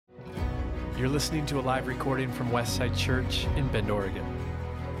You're listening to a live recording from Westside Church in Bend, Oregon.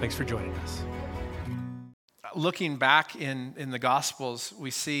 Thanks for joining us. Looking back in the Gospels,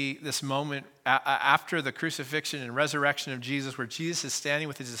 we see this moment after the crucifixion and resurrection of Jesus where Jesus is standing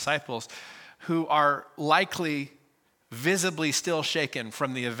with his disciples who are likely visibly still shaken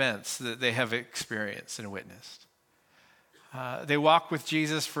from the events that they have experienced and witnessed. They walked with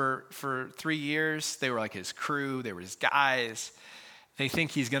Jesus for 3 years. They were like his crew. They were his guys. They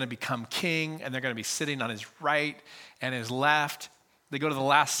think he's going to become king, and they're going to be sitting on his right and his left. They go to the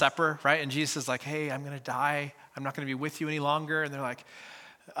Last Supper, right? And Jesus is like, hey, I'm going to die. I'm not going to be with you any longer. And they're like,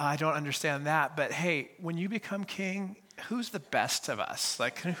 I don't understand that. But hey, when you become king, who's the best of us?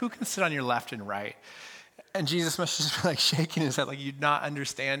 Like, who can sit on your left and right? And Jesus must just be like shaking his head, like you're not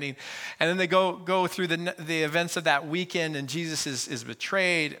understanding. And then they go through the events of that weekend, and Jesus is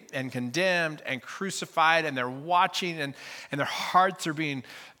betrayed and condemned and crucified, and they're watching, and their hearts are being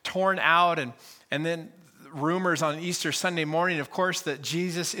torn out. And then rumors on Easter Sunday morning, of course, that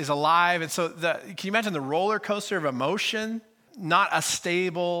Jesus is alive. And so can you imagine the roller coaster of emotion? Not a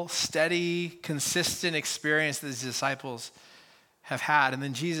stable, steady, consistent experience that his disciples have had. And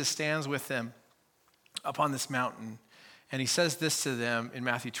then Jesus stands with them up on this mountain, and he says this to them in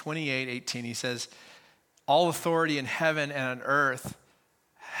Matthew 28:18. He says, all authority in heaven and on earth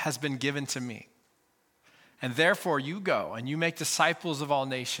has been given to me. And therefore you go and you make disciples of all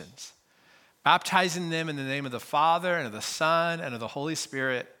nations, baptizing them in the name of the Father and of the Son and of the Holy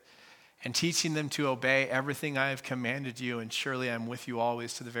Spirit, and teaching them to obey everything I have commanded you, and surely I'm with you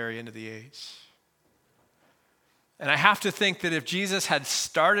always to the very end of the age. And I have to think that if Jesus had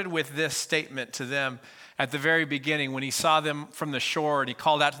started with this statement to them at the very beginning, when he saw them from the shore and he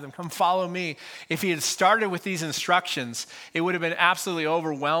called out to them, come follow me. If he had started with these instructions, it would have been absolutely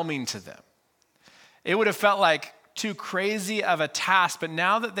overwhelming to them. It would have felt like too crazy of a task. But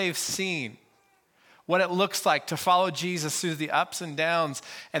now that they've seen what it looks like to follow Jesus through the ups and downs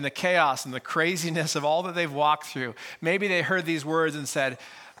and the chaos and the craziness of all that they've walked through, maybe they heard these words and said,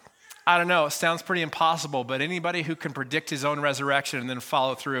 I don't know, it sounds pretty impossible, but anybody who can predict his own resurrection and then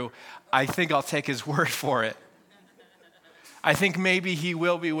follow through, I think I'll take his word for it. I think maybe he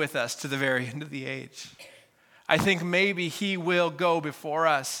will be with us to the very end of the age. I think maybe he will go before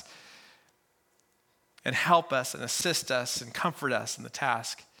us and help us and assist us and comfort us in the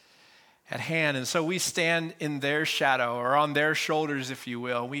task at hand. And so we stand in their shadow or on their shoulders, if you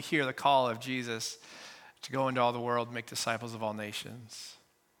will. We hear the call of Jesus to go into all the world and make disciples of all nations.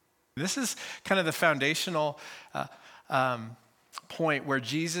 This is kind of the foundational point where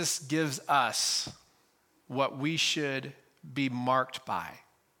Jesus gives us what we should be marked by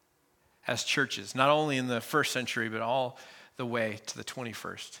as churches, not only in the first century, but all the way to the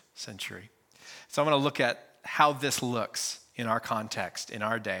 21st century. So I'm going to look at how this looks in our context, in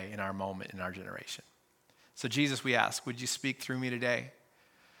our day, in our moment, in our generation. So Jesus, we ask, would you speak through me today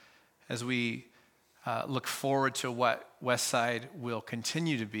as we look forward to what Westside will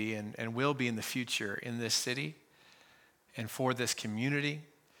continue to be and will be in the future in this city and for this community.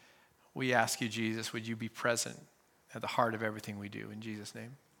 We ask you, Jesus, would you be present at the heart of everything we do? In Jesus'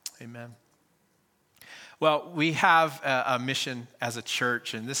 name, amen. Well, we have a mission as a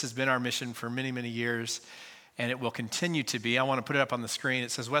church, and this has been our mission for many, many years, and it will continue to be. I want to put it up on the screen.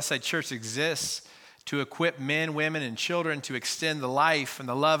 It says, Westside Church exists to equip men, women, and children to extend the life and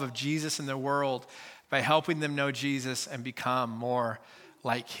the love of Jesus in their world by helping them know Jesus and become more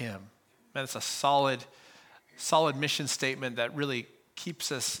like him. That's a solid mission statement that really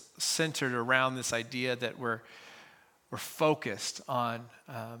keeps us centered around this idea that we're focused on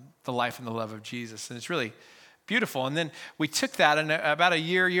the life and the love of Jesus. And it's really beautiful. And then we took that, and about a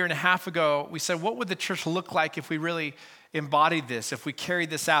year and a half ago, we said, what would the church look like if we really embodied this, if we carried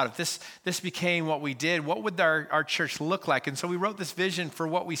this out, if this became what we did, what would our church look like? And so we wrote this vision for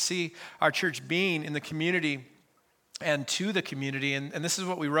what we see our church being in the community and to the community. And this is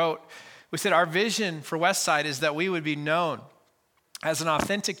what we wrote. We said our vision for Westside is that we would be known as an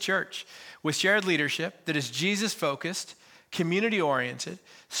authentic church with shared leadership that is Jesus-focused, community-oriented,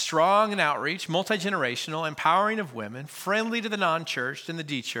 strong in outreach, multi-generational, empowering of women, friendly to the non-churched and the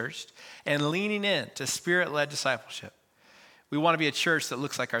de-churched, and leaning in to spirit-led discipleship. We want to be a church that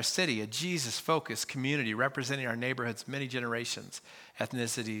looks like our city, a Jesus-focused community representing our neighborhood's many generations,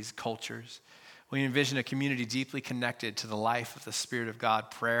 ethnicities, cultures. We envision a community deeply connected to the life of the Spirit of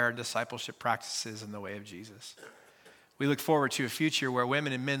God, prayer, discipleship practices, and the way of Jesus. We look forward to a future where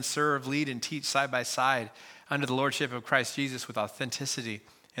women and men serve, lead, and teach side by side under the lordship of Christ Jesus with authenticity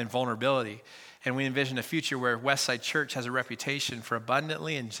and vulnerability. And we envision a future where Westside Church has a reputation for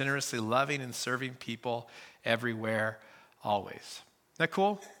abundantly and generously loving and serving people everywhere, always. Isn't that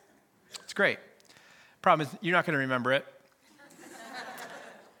cool? It's great. Problem is, you're not going to remember it.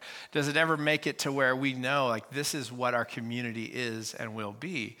 Does it ever make it to where we know, like, this is what our community is and will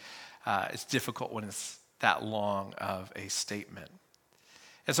be? It's difficult when it's that long of a statement.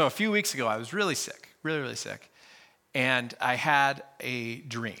 And so a few weeks ago, I was really sick, really sick. And I had a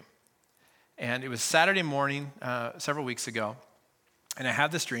dream. And it was Saturday morning, several weeks ago. And I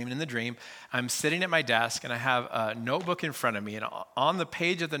had this dream, and in the dream, I'm sitting at my desk, and I have a notebook in front of me, and on the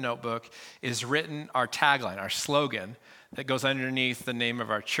page of the notebook is written our tagline, our slogan, that goes underneath the name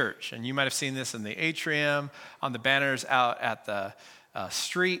of our church. And you might have seen this in the atrium, on the banners out at the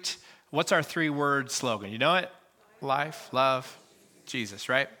street. What's our 3-word slogan? You know it? Life, love, Jesus,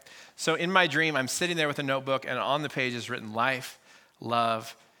 right? So in my dream, I'm sitting there with a notebook, and on the page is written life,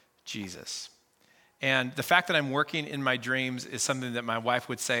 love, Jesus. And the fact that I'm working in my dreams is something that my wife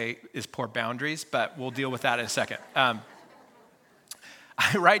would say is poor boundaries, but we'll deal with that in a second. I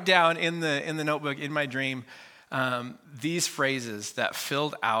write down in the notebook, in my dream, these phrases that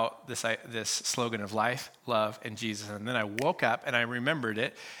filled out this slogan of life, love, and Jesus. And then I woke up and I remembered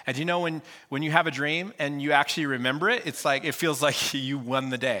it. And you know when you have a dream and you actually remember it, it's like, it feels like you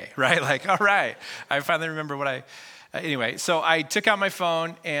won the day, right? Like, all right, I finally remember what anyway, so I took out my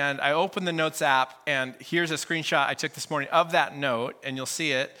phone and I opened the Notes app, and here's a screenshot I took this morning of that note, and you'll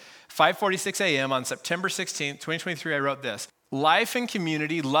see it. 5:46 a.m. on September 16th, 2023, I wrote this: life and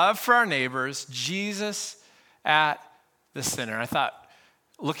community, love for our neighbors, Jesus at the center. I thought,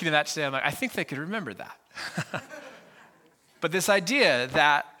 looking at that today, I'm like, I think they could remember that. But this idea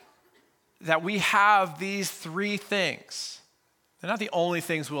that we have these 3 things, they're not the only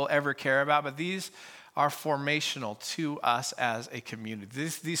things we'll ever care about, but these are formational to us as a community.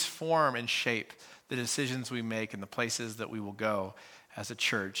 These form and shape the decisions we make and the places that we will go as a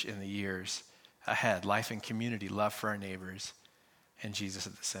church in the years ahead. Life and community, love for our neighbors, and Jesus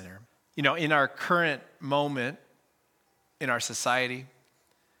at the center. You know, in our current moment, in our society,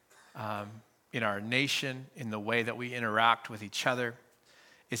 in our nation, in the way that we interact with each other,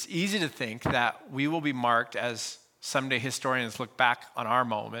 it's easy to think that we will be marked as someday historians look back on our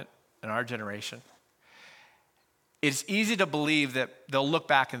moment and our generation. It's easy to believe that they'll look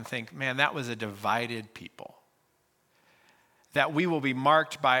back and think, man, that was a divided people. That we will be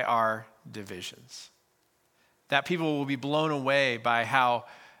marked by our divisions. That people will be blown away by how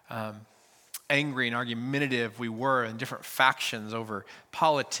angry and argumentative we were in different factions over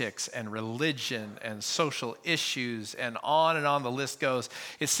politics and religion and social issues, and on the list goes.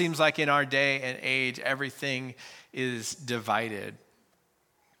 It seems like in our day and age, everything is divided.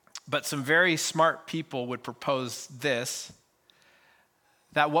 But some very smart people would propose this,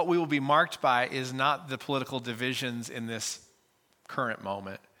 that what we will be marked by is not the political divisions in this current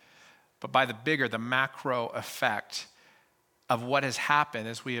moment, but by the macro effect of what has happened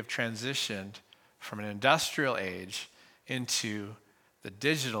as we have transitioned from an industrial age into the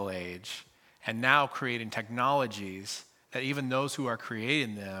digital age, and now creating technologies that even those who are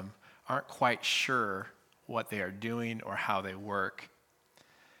creating them aren't quite sure what they are doing or how they work.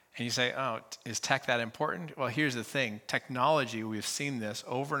 And you say, oh, is tech that important? Well, here's the thing. Technology, we've seen this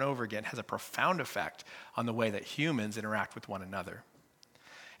over and over again, has a profound effect on the way that humans interact with one another.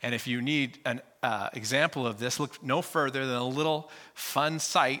 And if you need an example of this, look no further than a little fun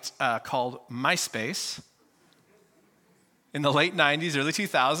site called MySpace. In the late 90s, early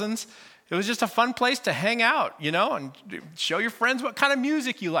 2000s, it was just a fun place to hang out, you know, and show your friends what kind of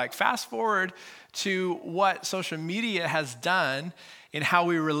music you like. Fast forward to what social media has done in how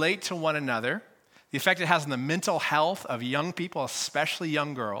we relate to one another, the effect it has on the mental health of young people, especially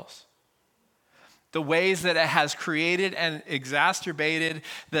young girls, the ways that it has created and exacerbated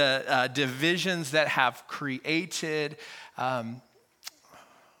the divisions that have created, I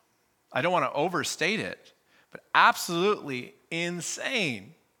don't want to overstate it, but absolutely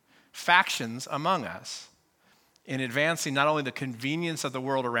insane factions among us in advancing not only the convenience of the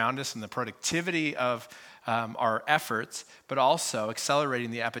world around us and the productivity of our efforts, but also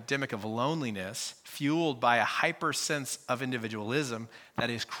accelerating the epidemic of loneliness fueled by a hyper sense of individualism that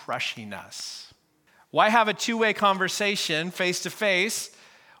is crushing us. Why have a two-way conversation face-to-face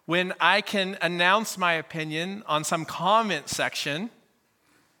when I can announce my opinion on some comment section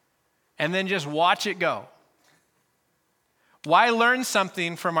and then just watch it go? Why learn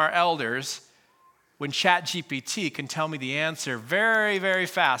something from our elders when ChatGPT can tell me the answer very, very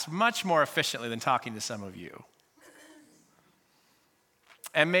fast, much more efficiently than talking to some of you?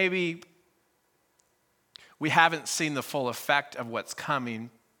 And maybe we haven't seen the full effect of what's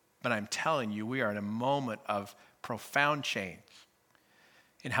coming, but I'm telling you, we are in a moment of profound change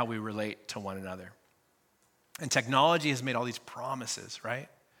in how we relate to one another. And technology has made all these promises, right?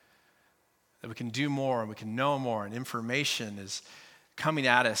 that we can do more and we can know more, and information is coming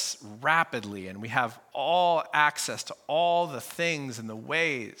at us rapidly, and we have all access to all the things and the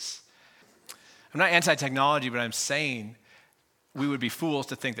ways. I'm not anti-technology, but I'm saying we would be fools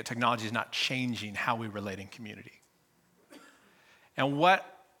to think that technology is not changing how we relate in community. And what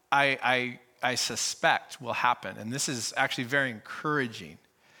I suspect will happen, and this is actually very encouraging,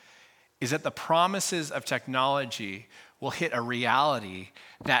 is that the promises of technology will hit a reality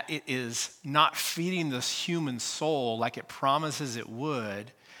that it is not feeding this human soul like it promises it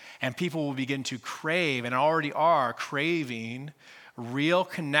would, and people will begin to crave, and already are craving, real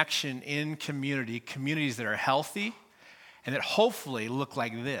connection in communities that are healthy and that hopefully look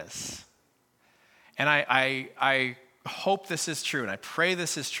like this. And I hope this is true, and I pray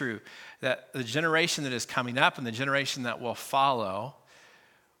this is true, that the generation that is coming up and the generation that will follow,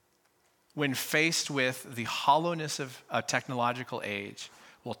 when faced with the hollowness of a technological age,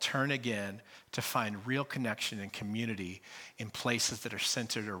 will turn again to find real connection and community in places that are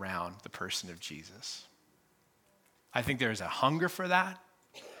centered around the person of Jesus. I think there is a hunger for that,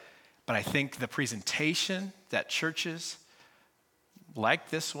 but I think the presentation that churches like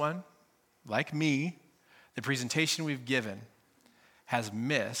this one, like me, the presentation we've given has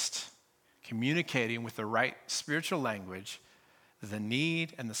missed communicating with the right spiritual language the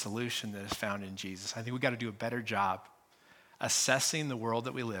need and the solution that is found in Jesus. I think we've got to do a better job assessing the world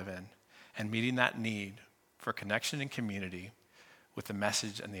that we live in and meeting that need for connection and community with the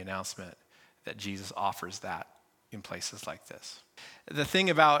message and the announcement that Jesus offers that in places like this. The thing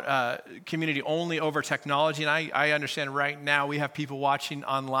about community only over technology, and I understand right now we have people watching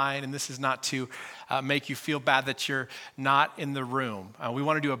online, and this is not to make you feel bad that you're not in the room. We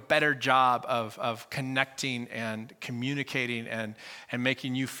want to do a better job of connecting and communicating and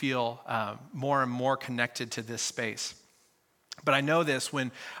making you feel more and more connected to this space. But I know this,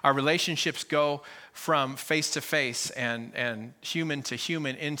 when our relationships go from face to face and human to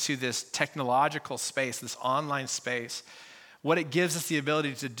human into this technological space, this online space, what it gives us the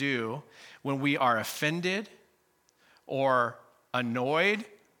ability to do when we are offended or annoyed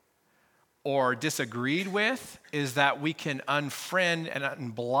or disagreed with is that we can unfriend and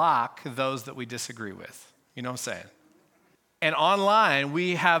unblock those that we disagree with. You know what I'm saying? And online,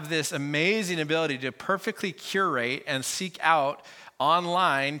 we have this amazing ability to perfectly curate and seek out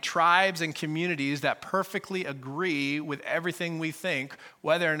online tribes and communities that perfectly agree with everything we think,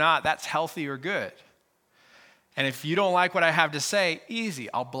 whether or not that's healthy or good. And if you don't like what I have to say,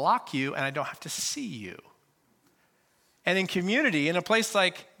 easy, I'll block you and I don't have to see you. And in community, in a place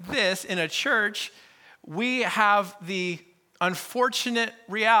like this, in a church, we have the unfortunate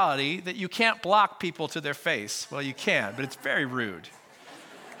reality that you can't block people to their face. Well, you can, but it's very rude.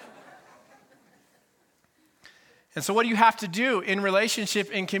 And so what do you have to do in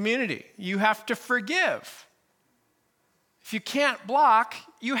relationship, in community? You have to forgive. If you can't block,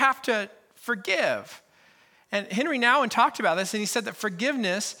 you have to forgive. And Henry Nouwen talked about this, and he said that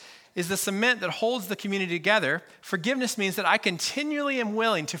forgiveness is the cement that holds the community together. Forgiveness means that I continually am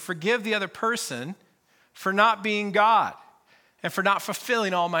willing to forgive the other person for not being God and for not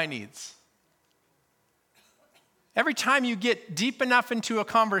fulfilling all my needs. Every time you get deep enough into a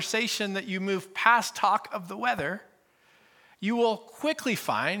conversation that you move past talk of the weather, you will quickly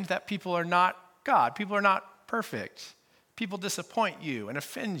find that people are not God. People are not perfect. People disappoint you and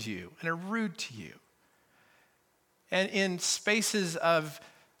offend you and are rude to you. And in spaces of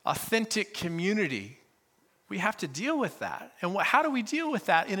authentic community, we have to deal with that. And how do we deal with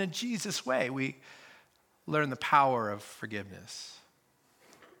that in a Jesus way? We learn the power of forgiveness.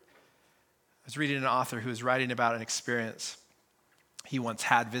 I was reading an author who was writing about an experience he once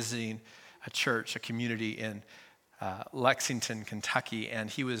had visiting a church, a community in Lexington, Kentucky, and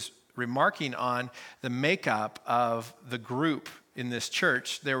he was remarking on the makeup of the group in this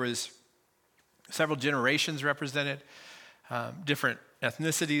church. There was several generations represented. Different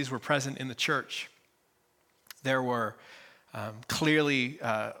ethnicities were present in the church. There were clearly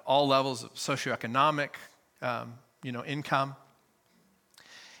all levels of socioeconomic income.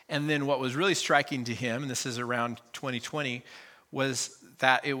 And then what was really striking to him, and this is around 2020, was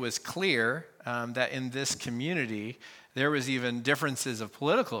that it was clear that in this community, there was even differences of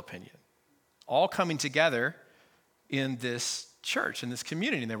political opinion, all coming together in this church, in this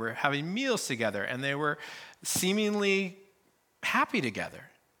community. And they were having meals together, and they were seemingly happy together.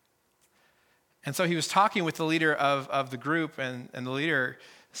 And so he was talking with the leader of the group, and the leader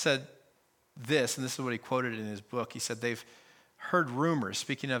said this, and this is what he quoted in his book. He said, they've heard rumors,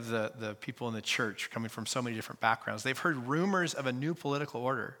 speaking of the people in the church coming from so many different backgrounds, they've heard rumors of a new political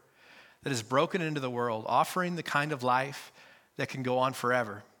order that has broken into the world, offering the kind of life that can go on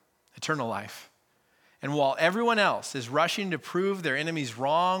forever. eternal life. And while everyone else is rushing to prove their enemies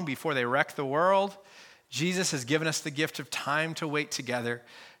wrong before they wreck the world, Jesus has given us the gift of time to wait together,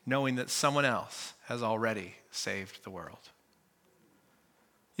 knowing that someone else has already saved the world.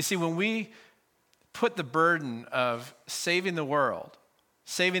 You see, when we put the burden of saving the world,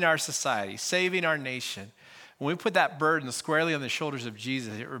 saving our society, saving our nation, when we put that burden squarely on the shoulders of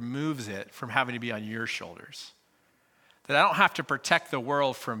Jesus, it removes it from having to be on your shoulders. That I don't have to protect the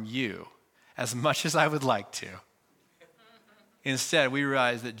world from you as much as I would like to. Instead, we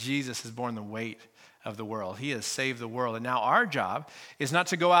realize that Jesus has borne the weight of the world. He has saved the world. And now our job is not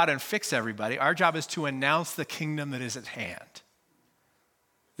to go out and fix everybody. Our job is to announce the kingdom that is at hand.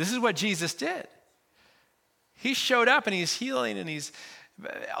 This is what Jesus did. He showed up and he's healing and he's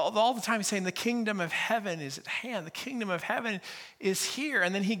all the time he's saying the kingdom of heaven is at hand. The kingdom of heaven is here.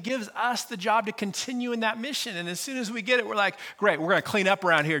 And then he gives us the job to continue in that mission. And as soon as we get it, we're like, great, we're going to clean up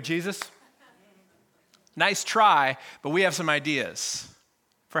around here, Jesus. Nice try, but we have some ideas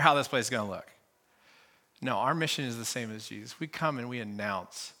for how this place is going to look. No, our mission is the same as Jesus. We come and we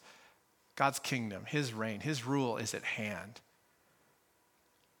announce God's kingdom, his reign, his rule is at hand.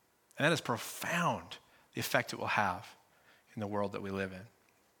 And that is profound, the effect it will have in the world that we live in.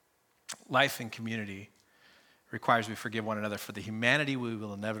 Life in community requires we forgive one another for the humanity we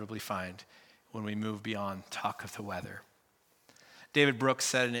will inevitably find when we move beyond talk of the weather. David Brooks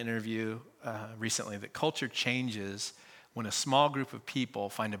said in an interview recently that culture changes when a small group of people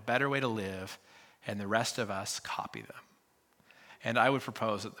find a better way to live and the rest of us copy them. And I would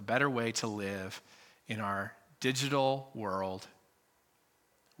propose that the better way to live in our digital world,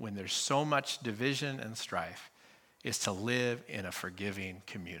 when there's so much division and strife, is to live in a forgiving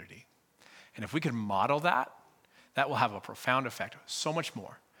community. And if we could model that, that will have a profound effect, so much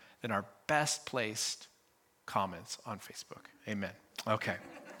more than our best placed comments on Facebook. Amen. Okay.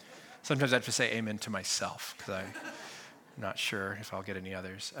 Sometimes I have to say amen to myself because I'm not sure if I'll get any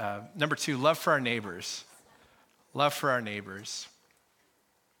others. Number 2, love for our neighbors. Love for our neighbors.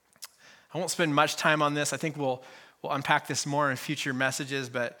 I won't spend much time on this. I think we'll unpack this more in future messages,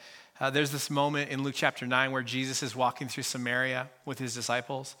 but there's this moment in Luke chapter 9 where Jesus is walking through Samaria with his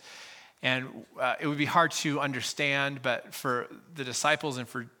disciples. And it would be hard to understand, but for the disciples and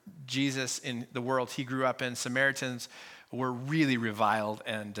for Jesus in the world he grew up in, Samaritans were really reviled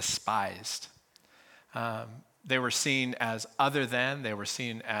and despised. They were seen as other than, they were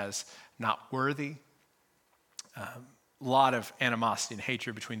seen as not worthy. A lot of animosity and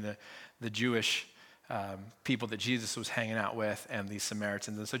hatred between the Jewish people that Jesus was hanging out with and these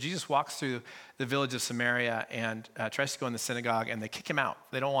Samaritans. And so Jesus walks through the village of Samaria and tries to go in the synagogue, and they kick him out.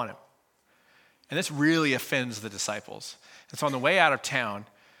 They don't want him. And this really offends the disciples. And so on the way out of town,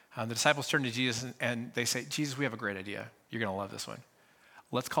 the disciples turn to Jesus and they say, Jesus, we have a great idea. You're going to love this one.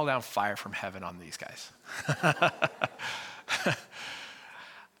 Let's call down fire from heaven on these guys.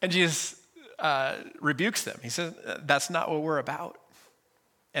 And Jesus rebukes them. He says, that's not what we're about.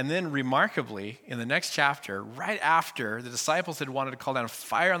 And then remarkably, in the next chapter, right after the disciples had wanted to call down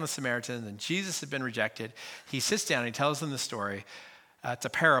fire on the Samaritans and Jesus had been rejected, he sits down and he tells them the story. It's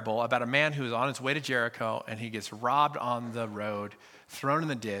a parable about a man who is on his way to Jericho and he gets robbed on the road, thrown in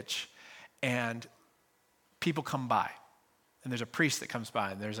the ditch, and people come by. And there's a priest that comes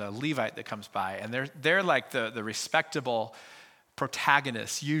by, and there's a Levite that comes by, and they're like the respectable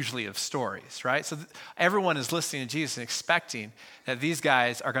protagonists usually of stories, right? So everyone is listening to Jesus and expecting that these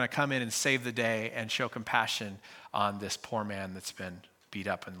guys are going to come in and save the day and show compassion on this poor man that's been beat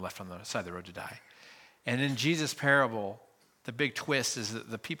up and left on the side of the road to die. And in Jesus' parable, the big twist is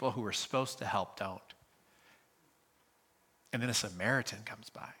that the people who are supposed to help don't. And then a Samaritan comes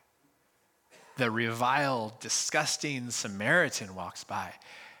by. The reviled, disgusting Samaritan walks by.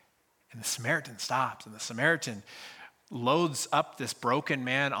 And the Samaritan stops, and the Samaritan loads up this broken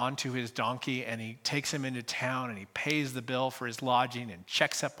man onto his donkey, and he takes him into town, and he pays the bill for his lodging and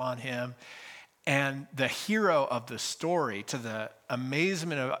checks up on him. And the hero of the story, to the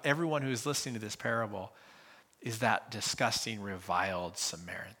amazement of everyone who's listening to this parable, is that disgusting, reviled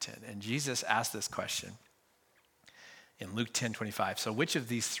Samaritan. And Jesus asked this question in Luke 10:25. So which of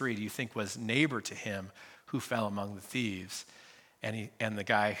these three do you think was neighbor to him who fell among the thieves? And the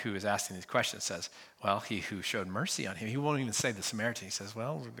guy who is asking these questions says, well, he who showed mercy on him. He won't even say the Samaritan. He says,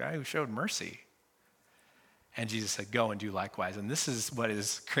 well, the guy who showed mercy. And Jesus said, go and do likewise. And this is what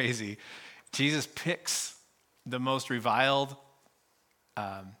is crazy. Jesus picks the most reviled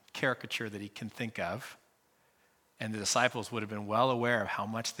caricature that he can think of. And the disciples would have been well aware of how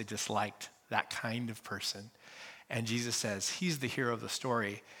much they disliked that kind of person. And Jesus says, he's the hero of the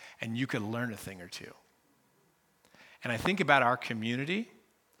story, and you could learn a thing or two. And I think about our community,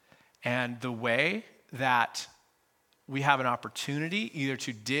 And the way that we have an opportunity either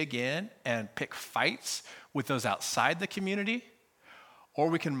to dig in and pick fights with those outside the community, or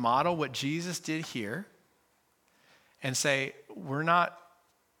we can model what Jesus did here and say, we're not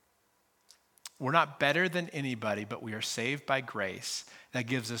better than anybody, but we are saved by grace. That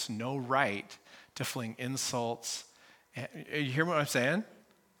gives us no right to fling insults. You hear what I'm saying?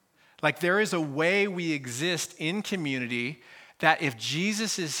 Like, there is a way we exist in community that if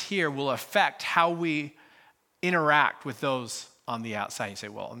Jesus is here will affect how we interact with those on the outside. You say,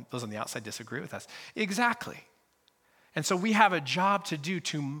 well, those on the outside disagree with us. Exactly. And so we have a job to do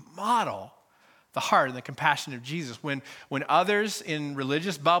to model the heart and the compassion of Jesus. When others in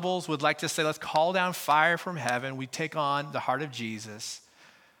religious bubbles would like to say, let's call down fire from heaven, we take on the heart of Jesus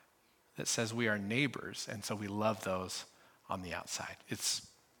that says we are neighbors, and so we love those on the outside. It's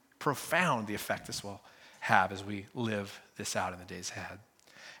profound, the effect this will have as we live this out in the days ahead.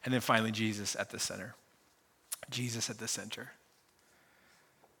 And then finally, Jesus at the center. Jesus at the center.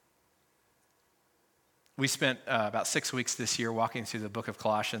 We spent about 6 weeks this year walking through the book of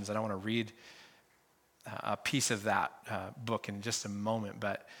Colossians, and I want to read a piece of that book in just a moment.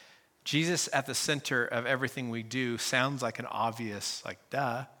 But Jesus at the center of everything we do sounds like an obvious, like,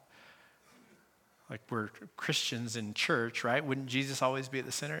 duh. Like, we're Christians in church, right? Wouldn't Jesus always be at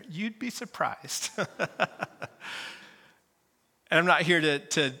the center? You'd be surprised. And I'm not here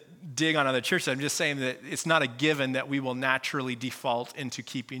to dig on other churches. I'm just saying that it's not a given that we will naturally default into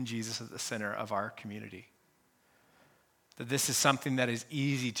keeping Jesus at the center of our community. That this is something that is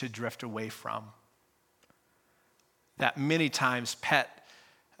easy to drift away from. That many times pet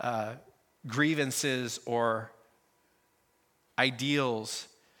grievances or ideals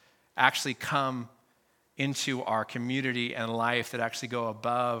actually come into our community and life that actually go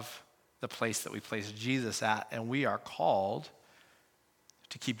above the place that we place Jesus at, and we are called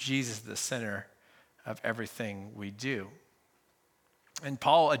to keep Jesus at the center of everything we do. And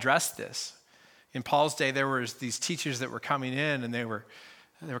Paul addressed this. In Paul's day, there were these teachers that were coming in, and they were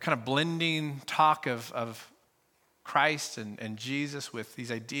kind of blending talk of Christ and Jesus with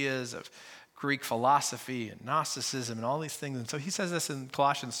these ideas of Greek philosophy and Gnosticism and all these things. And so he says this in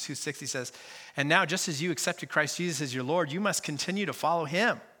Colossians 2:6. He says, and now just as you accepted Christ Jesus as your Lord, you must continue to follow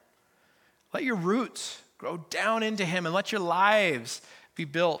him. Let your roots grow down into him and let your lives be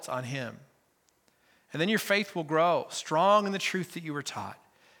built on him. And then your faith will grow strong in the truth that you were taught,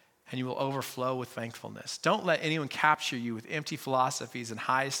 and you will overflow with thankfulness. Don't let anyone capture you with empty philosophies and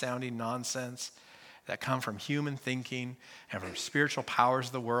high-sounding nonsense that come from human thinking and from spiritual powers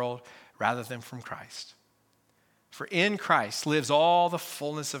of the world rather than from Christ. For in Christ lives all the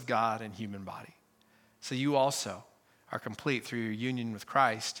fullness of God in human body. So you also are complete through your union with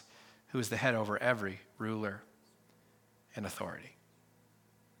Christ, who is the head over every ruler and authority.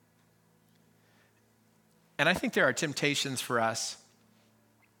 And I think there are temptations for us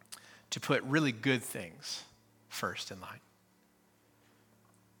to put really good things first in line.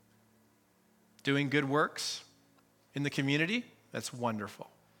 Doing good works in the community, that's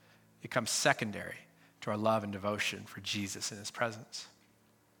wonderful. It comes secondary to our love and devotion for Jesus and his presence.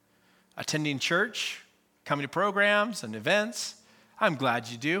 Attending church, coming to programs and events, I'm glad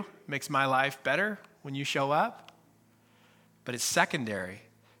you do. It makes my life better when you show up. But it's secondary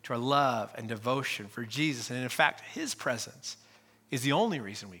to our love and devotion for Jesus. And in fact, his presence is the only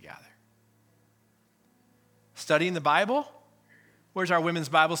reason we gather. Studying the Bible. Where's our women's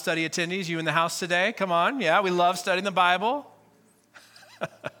Bible study attendees? You in the house today? Come on. Yeah, we love studying the Bible.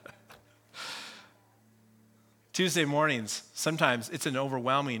 Tuesday mornings, sometimes it's an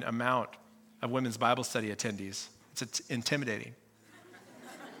overwhelming amount of women's Bible study attendees. It's intimidating.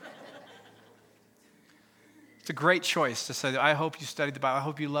 It's a great choice to say, I hope you studied the Bible. I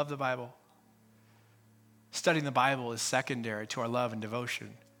hope you love the Bible. Studying the Bible is secondary to our love and devotion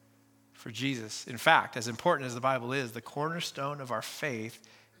for Jesus. In fact, as important as the Bible is, the cornerstone of our faith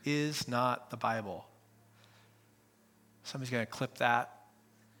is not the Bible. Somebody's going to clip that,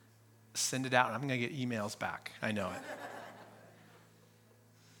 send it out, and I'm going to get emails back. I know it.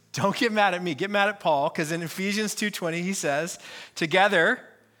 Don't get mad at me. Get mad at Paul, because in Ephesians 2:20, he says, together,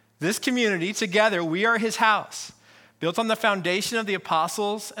 this community, together, we are his house, built on the foundation of the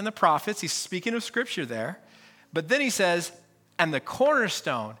apostles and the prophets. He's speaking of scripture there. But then he says, and the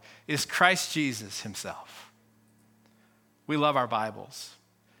cornerstone is Christ Jesus himself. We love our Bibles,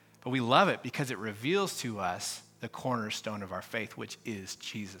 but we love it because it reveals to us the cornerstone of our faith, which is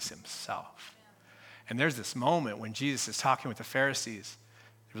Jesus himself. And there's this moment when Jesus is talking with the Pharisees,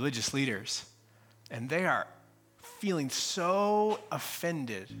 the religious leaders, and they are feeling so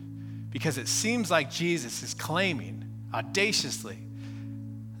offended because it seems like Jesus is claiming audaciously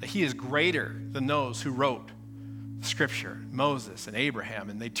that he is greater than those who wrote Scripture, Moses and Abraham.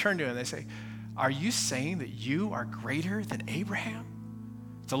 And they turn to him and they say, are you saying that you are greater than Abraham?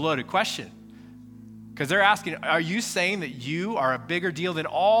 It's a loaded question. Because they're asking, are you saying that you are a bigger deal than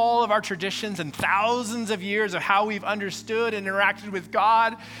all of our traditions and thousands of years of how we've understood and interacted with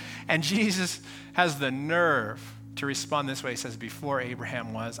God? And Jesus has the nerve to respond this way. He says, before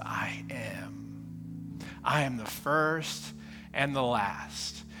Abraham was, I am. I am the first and the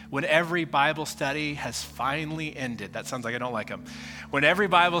last. When every Bible study has finally ended, that sounds like I don't like them. When every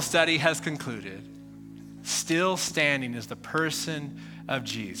Bible study has concluded, still standing is the person of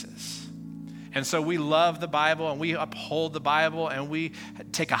Jesus. And so we love the Bible and we uphold the Bible and we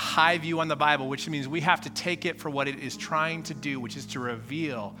take a high view on the Bible, which means we have to take it for what it is trying to do, which is to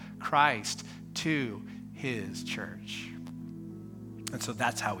reveal Christ to his church. And so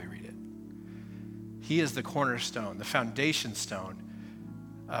that's how we read it. He is the cornerstone, the foundation stone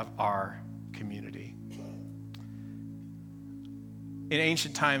of our community. In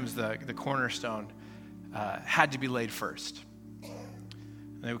ancient times, the cornerstone had to be laid first.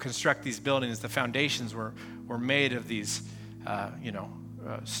 And they would construct these buildings. The foundations were made of these,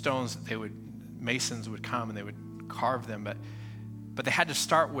 stones that masons would come and they would carve them. But they had to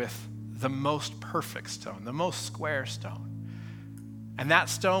start with the most perfect stone, the most square stone. And that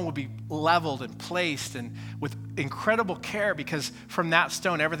stone would be leveled and placed and with incredible care, because from that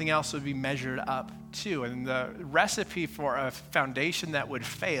stone, everything else would be measured up too. And the recipe for a foundation that would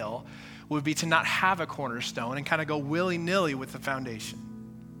fail would be to not have a cornerstone and kind of go willy-nilly with the foundation.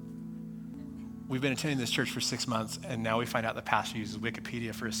 We've been attending this church for 6 months, and now we find out the pastor uses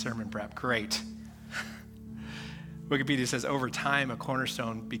Wikipedia for his sermon prep. Great. Wikipedia says, over time, a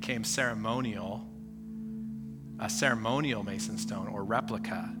cornerstone became a ceremonial mason stone or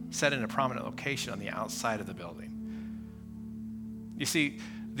replica set in a prominent location on the outside of the building. You see,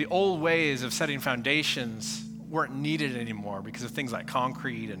 the old ways of setting foundations weren't needed anymore because of things like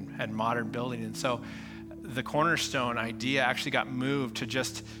concrete and modern building. And so the cornerstone idea actually got moved to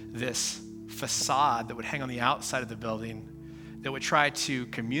just this facade that would hang on the outside of the building that would try to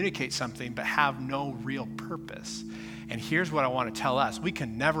communicate something but have no real purpose. And here's what I want to tell us. We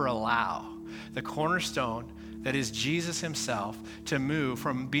can never allow the cornerstone that is Jesus himself to move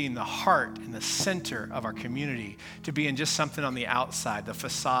from being the heart and the center of our community to being just something on the outside, the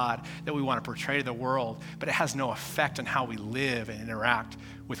facade that we want to portray to the world, but it has no effect on how we live and interact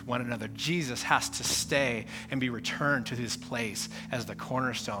with one another. Jesus has to stay and be returned to his place as the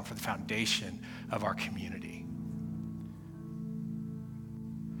cornerstone for the foundation of our community.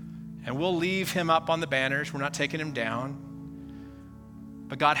 And we'll leave him up on the banners. We're not taking him down.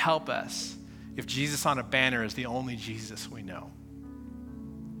 But God help us if Jesus on a banner is the only Jesus we know,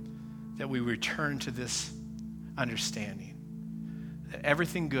 that we return to this understanding that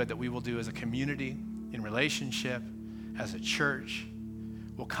everything good that we will do as a community, in relationship, as a church,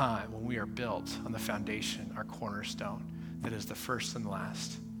 will come when we are built on the foundation, our cornerstone, that is the first and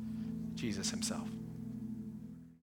last, Jesus himself.